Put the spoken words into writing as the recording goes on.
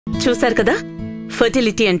చూసారు కదా,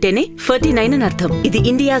 ఫర్టిలిటీ అంటేనే 49 అని అర్థం. ఇది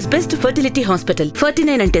ఇండియాస్ బెస్ట్ ఫర్టిలిటీ హాస్పిటల్.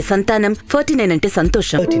 49 అంటే సంతానం, 49 అంటే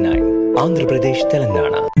సంతోషం. 39 ఆంధ్రప్రదేశ్,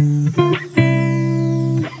 తెలంగాణ.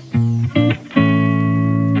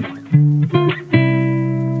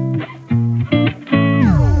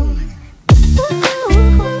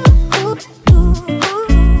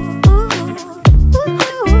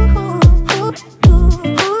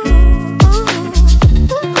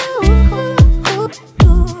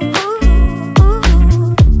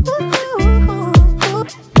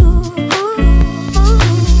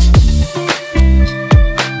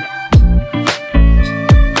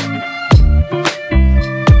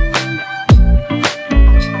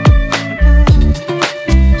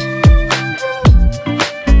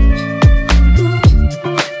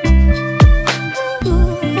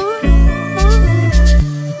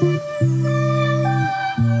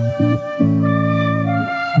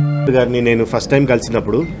 గారిని నేను ఫస్ట్ టైం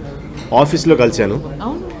కలిసినప్పుడు ఆఫీస్లో కలిశాను.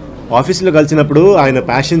 ఆఫీస్లో కలిసినప్పుడు ఆయన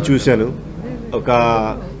ప్యాషన్ చూశాను.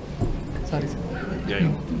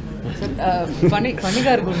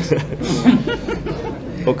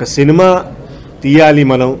 ఒక సినిమా తీయాలి,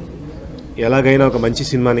 మనం ఎలాగైనా ఒక మంచి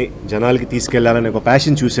సినిమాని జనాలకి తీసుకెళ్లాలని ఒక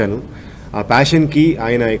ప్యాషన్ చూశాను. ఆ ప్యాషన్కి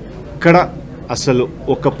ఆయన ఎక్కడ అసలు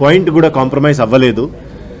ఒక పాయింట్ కూడా కాంప్రమైజ్ అవ్వలేదు.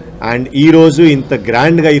 అండ్ ఈరోజు ఇంత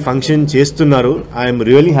గ్రాండ్గా ఈ ఫంక్షన్ చేస్తున్నారు. ఐఎమ్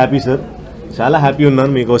రియలీ హ్యాపీ సార్, చాలా హ్యాపీ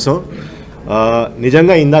ఉన్నాను మీకోసం.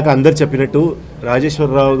 నిజంగా ఇందాక అందరు చెప్పినట్టు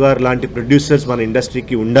రాజేశ్వరరావు గారు లాంటి ప్రొడ్యూసర్స్ మన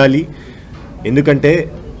ఇండస్ట్రీకి ఉండాలి. ఎందుకంటే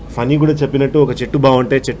ఫనీ కూడా చెప్పినట్టు ఒక చెట్టు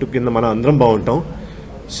బాగుంటే చెట్టు కింద మనం అందరం బాగుంటాం.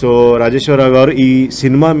 సో రాజేశ్వరరావు గారు, ఈ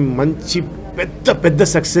సినిమా మంచి పెద్ద పెద్ద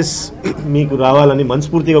సక్సెస్ మీకు రావాలని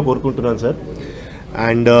మనస్ఫూర్తిగా కోరుకుంటున్నాను సార్.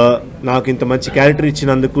 అండ్ నాకు ఇంత మంచి క్యారెక్టర్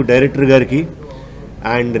ఇచ్చినందుకు డైరెక్టర్ గారికి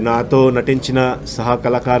అండ్ నాతో నటించిన సహా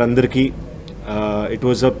కళాకారులందరికీ it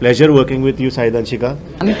was a pleasure working with you Sai Dhanshika.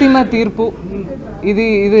 అంతిమ తీర్పు ఇది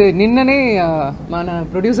నిన్ననే మన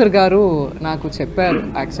ప్రొడ్యూసర్ గారు నాకు చెప్పారు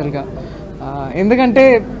యాక్చువల్గా. ఎందుకంటే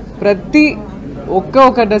ప్రతి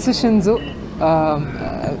ఒక్క డెసిషన్స్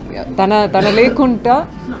తన లేకుండా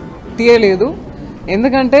తీయలేదు.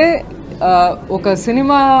 ఎందుకంటే ఒక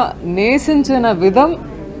సినిమా నేసించిన విధం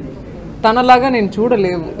తనలాగా నేను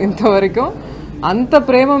చూడలేవు ఇంతవరకు. అంత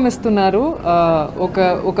ప్రేమం ఇస్తున్నారు.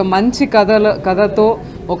 ఒక మంచి కథతో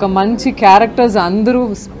ఒక మంచి క్యారెక్టర్స్ అందరూ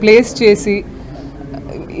ప్లేస్ చేసి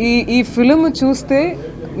ఈ ఫిల్మ్ చూస్తే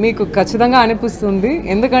మీకు ఖచ్చితంగా అనిపిస్తుంది.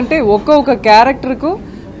 ఎందుకంటే ఒక్కొక్క క్యారెక్టర్కు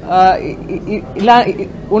ఇలా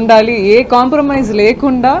ఉండాలి, ఏ కాంప్రమైజ్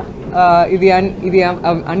లేకుండా ఇది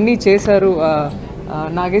అన్నీ చేశారు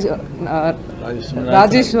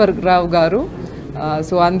రాజేశ్వరరావు గారు.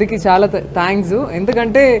 సో అందుకే చాలా థ్యాంక్స్.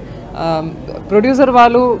 ఎందుకంటే ప్రొడ్యూసర్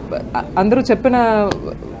వాళ్ళు అందరూ చెప్పిన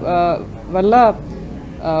వల్ల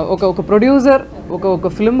ఒక ప్రొడ్యూసర్ ఒక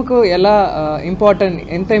ఫిల్మ్కు ఎలా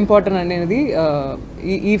ఎంత ఇంపార్టెంట్ అనేది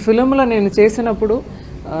ఈ ఫిల్మ్లో నేను చేసినప్పుడు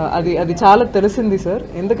అది చాలా తెలిసింది సార్.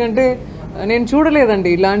 ఎందుకంటే నేను చూడలేదండి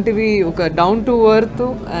ఇలాంటివి, ఒక డౌన్ టు ఎర్త్.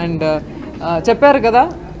 అండ్ చెప్పారు కదా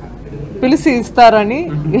పిలిచి ఇస్తారని,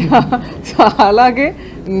 అలాగే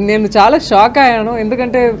నేను చాలా షాక్ అయ్యాను.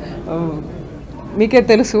 ఎందుకంటే మీకే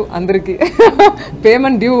తెలుసు అందరికీ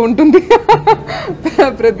పేమెంట్ డ్యూ ఉంటుంది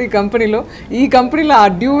ప్రతి కంపెనీలో. ఈ కంపెనీలో ఆ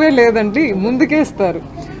డ్యూవే లేదండి, ముందుకే ఇస్తారు.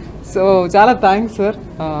 సో చాలా థ్యాంక్స్ సార్.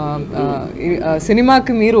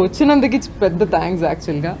 సినిమాకి మీరు వచ్చినందుకు పెద్ద థ్యాంక్స్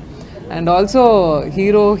యాక్చువల్గా. అండ్ ఆల్సో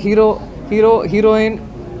హీరోయిన్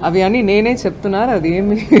అవి అన్నీ నేనే చెప్తున్నారు, అది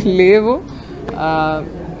ఏమీ లేవు.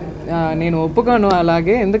 నేను ఒప్పుకోను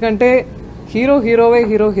అలాగే. ఎందుకంటే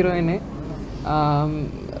హీరోయినే.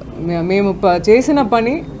 మేము చేసిన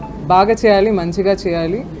పని బాగా చేయాలి, మంచిగా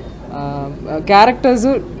చేయాలి. క్యారెక్టర్స్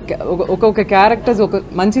ఒక్కొక్క క్యారెక్టర్స్ ఒక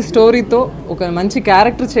మంచి స్టోరీతో ఒక మంచి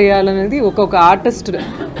క్యారెక్టర్ చేయాలనేది ఒక్కొక్క ఆర్టిస్ట్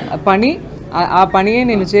పని. ఆ పనియే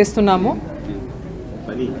నేను చేస్తున్నాము.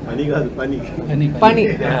 పని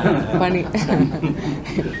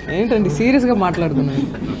ఏంటండి సీరియస్గా మాట్లాడుతున్నాను.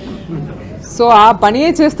 సో ఆ పనియే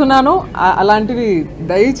చేస్తున్నాను. అలాంటివి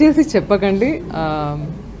దయచేసి చెప్పకండి.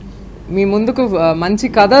 మీ ముందుకు మంచి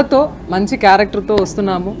కథతో మంచి క్యారెక్టర్తో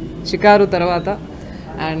వస్తున్నాము షికారు తర్వాత.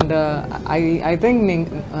 అండ్ ఐ థింక్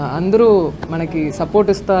అందరూ మనకి సపోర్ట్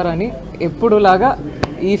ఇస్తారని, ఎప్పుడులాగా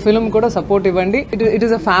ఈ ఫిల్మ్ కూడా సపోర్ట్ ఇవ్వండి. It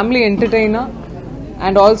is a family entertainer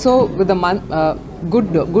and also with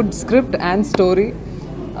good script and story.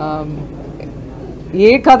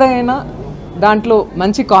 ఏ కథ అయినా దాంట్లో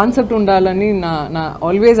మంచి కాన్సెప్ట్ ఉండాలని నా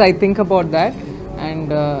always I think about that.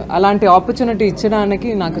 And అలాంటి ఆపర్చునిటీ ఇచ్చడానికి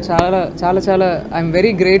నాకు చాలా I'm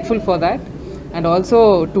very grateful for that. And also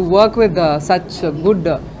to work with such good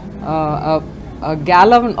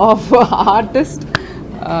gallon of artists.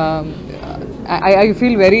 I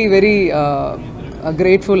feel very very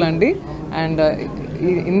grateful అండి. అండ్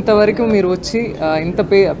ఇంతవరకు మీరు వచ్చి ఇంత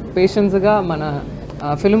పేషెన్స్గా మన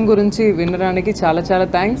ఫిల్మ్ గురించి వినడానికి చాలా చాలా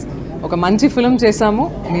థ్యాంక్స్. ఒక మంచి ఫిల్మ్ చేసాము,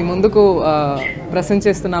 మీ ముందుకు ప్రజెంట్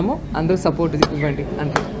చేస్తున్నాము, అందరూ సపోర్ట్ ఇవ్వండి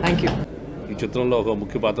అంతే. Thank you. ఈ చిత్రంలో ఒక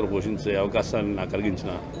ముఖ్య పాత్ర పోషించే అవకాశాన్ని నాకు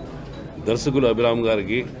కలిగించిన దర్శకులు అభిరామ్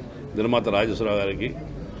గారికి, నిర్మాత రాజేశ్వరరావు గారికి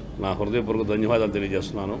నా హృదయపూర్వక ధన్యవాదాలు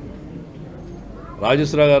తెలియజేస్తున్నాను.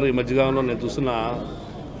 రాజేశ్వరరావు గారు ఈ మధ్యకాలంలో నేను చూస్తున్న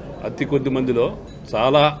అతి కొద్ది మందిలో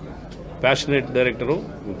చాలా ప్యాషనేట్ డైరెక్టరు,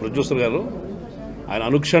 ప్రొడ్యూసర్ గారు. ఆయన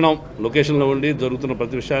అనుక్షణం లొకేషన్లో ఉండి జరుగుతున్న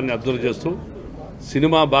ప్రతి విషయాన్ని అబ్జర్వ్ చేస్తూ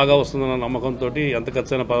సినిమా బాగా వస్తుందన్న నమ్మకంతో ఎంత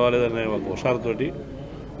ఖర్చైనా పర్వాలేదనే ఒక హుషారుతోటి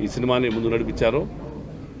ఈ సినిమాని ముందు నడిపించారు.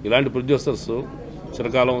 ఇలాంటి ప్రొడ్యూసర్స్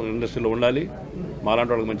చిరకాలం ఇండస్ట్రీలో ఉండాలి.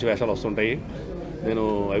 మాలాంటి వాళ్ళకి మంచి వేషాలు వస్తుంటాయి. నేను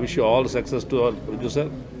I wish you all success to our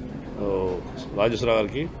producer Rajeswara Rao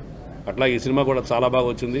గారికి. అట్లా ఈ సినిమా కూడా చాలా బాగా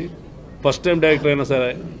వచ్చింది. ఫస్ట్ టైం డైరెక్టర్ అయినా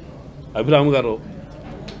సరే అభిరామ్ గారు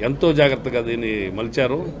ఎంతో జాగ్రత్తగా దీన్ని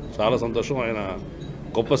మలిచారు. చాలా సంతోషం. ఆయన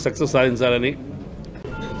గొప్ప సక్సెస్ సాధించాలని.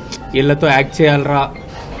 వీళ్ళతో యాక్ట్ చేయాలరా,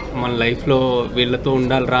 మన లైఫ్లో వీళ్ళతో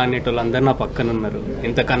ఉండాలరా అనేటోళ్ళు అందరు నా పక్కన ఉన్నారు.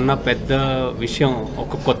 ఇంతకన్నా పెద్ద విషయం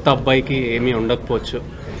ఒక కొత్త అబ్బాయికి ఏమీ ఉండకపోవచ్చు.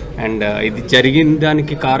 అండ్ ఇది జరిగిన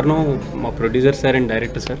దానికి కారణం మా producer sir and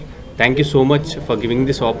director sir. Thank you so much for giving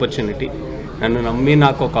this opportunity. నన్ను నమ్మి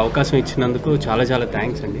నాకు ఒక అవకాశం ఇచ్చినందుకు చాలా చాలా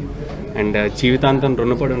థ్యాంక్స్ అండి. అండ్ జీవితాంతం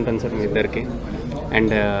రుణపడి ఉంటాను సార్ మీ ఇద్దరికి.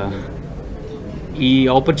 అండ్ ఈ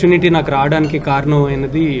ఆపర్చునిటీ నాకు రావడానికి కారణం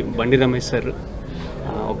అయినది బండి రమేష్ సార్.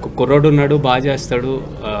 ఒక కుర్రోడు ఉన్నాడు, బాగా చేస్తాడు,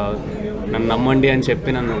 నన్ను నమ్మండి అని చెప్పి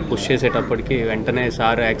నన్ను పుష్ చేసేటప్పటికి వెంటనే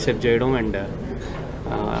సార్ యాక్సెప్ట్ చేయడం అండ్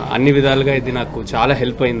అన్ని విధాలుగా ఇది నాకు చాలా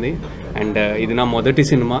హెల్ప్ అయింది. అండ్ ఇది నా మొదటి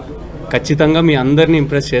సినిమా. ఖచ్చితంగా మీ అందరినీ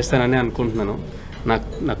ఇంప్రెస్ చేస్తానని అనుకుంటున్నాను.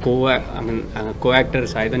 నా కో యాక్టర్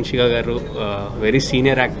సాయి ధన్షిక గారు వెరీ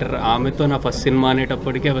సీనియర్ యాక్టర్. ఆమెతో నా ఫస్ట్ సినిమా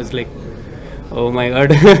అనేటప్పటికీ I was like oh my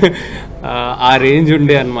God, ఆ రేంజ్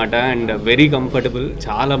ఉండే అనమాట. అండ్ వెరీ కంఫర్టబుల్,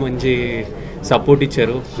 చాలా మంచి సపోర్ట్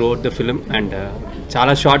ఇచ్చారు త్రూఅవుట్ ద ఫిలిం. అండ్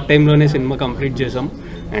చాలా షార్ట్ టైంలోనే సినిమా కంప్లీట్ చేసాం.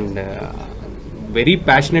 అండ్ వెరీ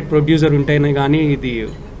ప్యాషనెట్ ప్రొడ్యూసర్ ఉంటేనే కానీ ఇది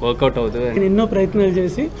వర్కౌట్ అవుతుంది. ఎన్నో ప్రయత్నాలు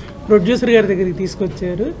చేసి ప్రొడ్యూసర్ గారి దగ్గరికి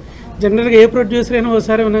తీసుకొచ్చారు. జనరల్గా ఏ ప్రొడ్యూసర్ అయినా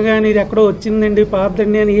ఒకసారి వినగానే ఇది ఎక్కడో వచ్చిందండి,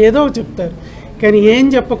 పాతదండి అని ఏదో చెప్తారు. కానీ ఏం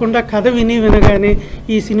చెప్పకుండా కథ వినగానే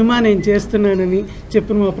ఈ సినిమా నేను చేస్తున్నానని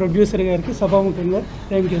చెప్పిన మా ప్రొడ్యూసర్ గారికి సభాముఖంగా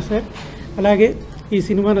థ్యాంక్ యూ సార్. అలాగే ఈ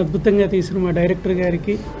సినిమాను అద్భుతంగా తీసిన మా డైరెక్టర్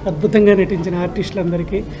గారికి, అద్భుతంగా నటించిన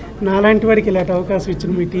ఆర్టిస్టులందరికీ, నాలాంటి వాడికి ఇలాంటి అవకాశం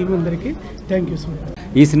ఇచ్చిన మీ టీం అందరికీ థ్యాంక్ యూ సో మచ్.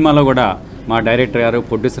 ఈ సినిమాలో కూడా మా డైరెక్టర్ గారు,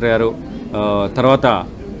 ప్రొడ్యూసర్ గారు, తర్వాత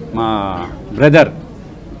మా బ్రదర్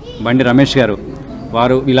బండి రమేష్ గారు,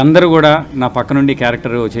 వీళ్ళందరూ కూడా నా పక్క నుండి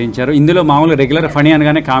క్యారెక్టర్ చేయించారు. ఇందులో మామూలుగా రెగ్యులర్ ఫనీ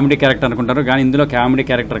అనగానే కామెడీ క్యారెక్టర్ అనుకుంటారు, కానీ ఇందులో కామెడీ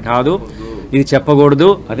క్యారెక్టర్ కాదు, ఇది చెప్పకూడదు.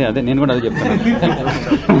 అదే నేను కూడా అదే చెప్తాను.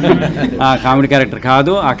 కామెడీ క్యారెక్టర్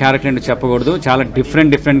కాదు, ఆ క్యారెక్టర్ ఏంటో చెప్పకూడదు. చాలా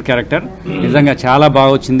డిఫరెంట్ క్యారెక్టర్. నిజంగా చాలా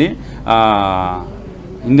బాగా వచ్చింది.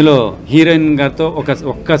 ఇందులో హీరోయిన్ గారితో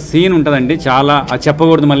ఒక్క సీన్ ఉంటుందండి, చాలా అది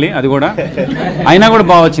చెప్పకూడదు మళ్ళీ, అది కూడా అయినా కూడా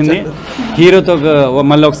బాగా వచ్చింది. హీరోతో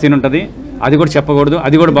మళ్ళీ ఒక సీన్ ఉంటుంది, అది కూడా చెప్పకూడదు,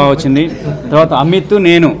 అది కూడా బాగా వచ్చింది. తర్వాత అమిత్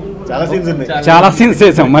నేను చాలా సీన్స్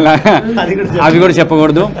చేసాం, మళ్ళీ అవి కూడా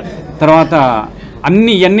చెప్పకూడదు. తర్వాత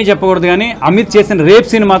ఇవన్నీ చెప్పకూడదు, కానీ అమిత్ చేసిన రేప్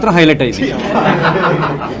సీన్ మాత్రం హైలైట్ అయింది,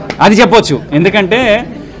 అది చెప్పొచ్చు. ఎందుకంటే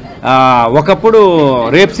ఒకప్పుడు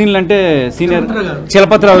రేప్ సీన్లు అంటే సీనియర్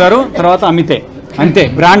చలపతిరావు గారు, తర్వాత అమితే, అంతే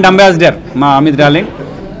బ్రాండ్ అంబాసిడర్ మా అమిత్ డార్లింగ్.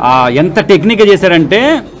 ఎంత టెక్నిక్గా చేశారంటే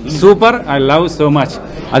super, I love so much.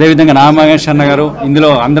 అదేవిధంగా నాగమహేష్ అన్న గారు, ఇందులో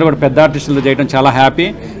అందరూ కూడా పెద్ద ఆర్టిస్టులతో చేయడం చాలా హ్యాపీ.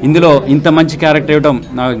 ఇందులో ఇంత మంచి క్యారెక్టర్ ఇవ్వడం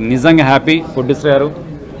నాకు నిజంగా హ్యాపీ. ప్రొడ్యూసర్ గారు,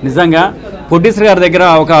 నిజంగా ప్రొడ్యూసర్ గారి దగ్గర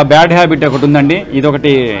ఒక బ్యాడ్ హ్యాబిట్ ఒకటి ఉందండి,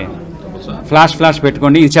 ఇదొకటి ఫ్లాష్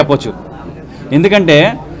పెట్టుకోండి, ఇది చెప్పొచ్చు. ఎందుకంటే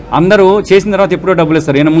అందరూ చేసిన తర్వాత ఎప్పుడో డబ్బులు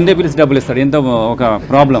ఇస్తారు, ఈయన ముందే పిలిచి డబ్బులు ఇస్తారు, ఎంతో ఒక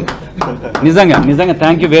ప్రాబ్లం. నిజంగా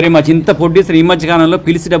థ్యాంక్ యూ వెరీ మచ్. ఇంత ప్రొడ్యూసర్ ఈ మధ్య కాలంలో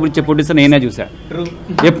పిలిచి డబ్బులు ఇచ్చే ప్రొడ్యూసర్ నేనే చూసా.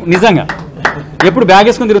 నిజంగా ఎప్పుడు బ్యాగ్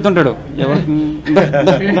వేసుకొని తిరుగుతుంటాడు.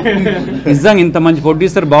 నిజంగా ఇంత మంచి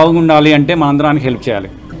ప్రొడ్యూసర్ బాగుండాలి అంటే మనందరానికి హెల్ప్ చేయాలి.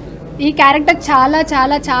 ఈ క్యారెక్టర్ చాలా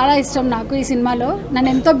చాలా చాలా ఇష్టం నాకు. ఈ సినిమాలో నన్ను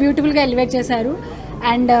ఎంతో బ్యూటిఫుల్గా ఎలివేట్ చేశారు.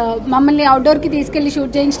 అండ్ మమ్మల్ని అవుట్డోర్కి తీసుకెళ్ళి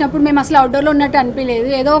షూట్ చేయించినప్పుడు మేము అసలు అవుట్డోర్లో ఉన్నట్టు అనిపించలేదు,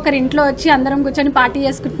 ఏదో ఒకరి ఇంట్లో వచ్చి అందరం కూర్చొని పార్టీ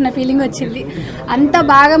చేసుకుంటున్న ఫీలింగ్ వచ్చింది. అంత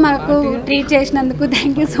బాగా మాకు ట్రీట్ చేసినందుకు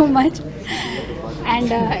thank you so much.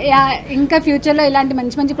 And ఇంకా ఫ్యూచర్లో ఇలాంటి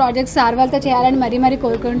మంచి ప్రాజెక్ట్స్ సార్ వాళ్ళతో చేయాలని మరీ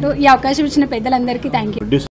కోరుకుంటూ ఈ అవకాశం ఇచ్చిన పెద్దలందరికీ థ్యాంక్ యూ.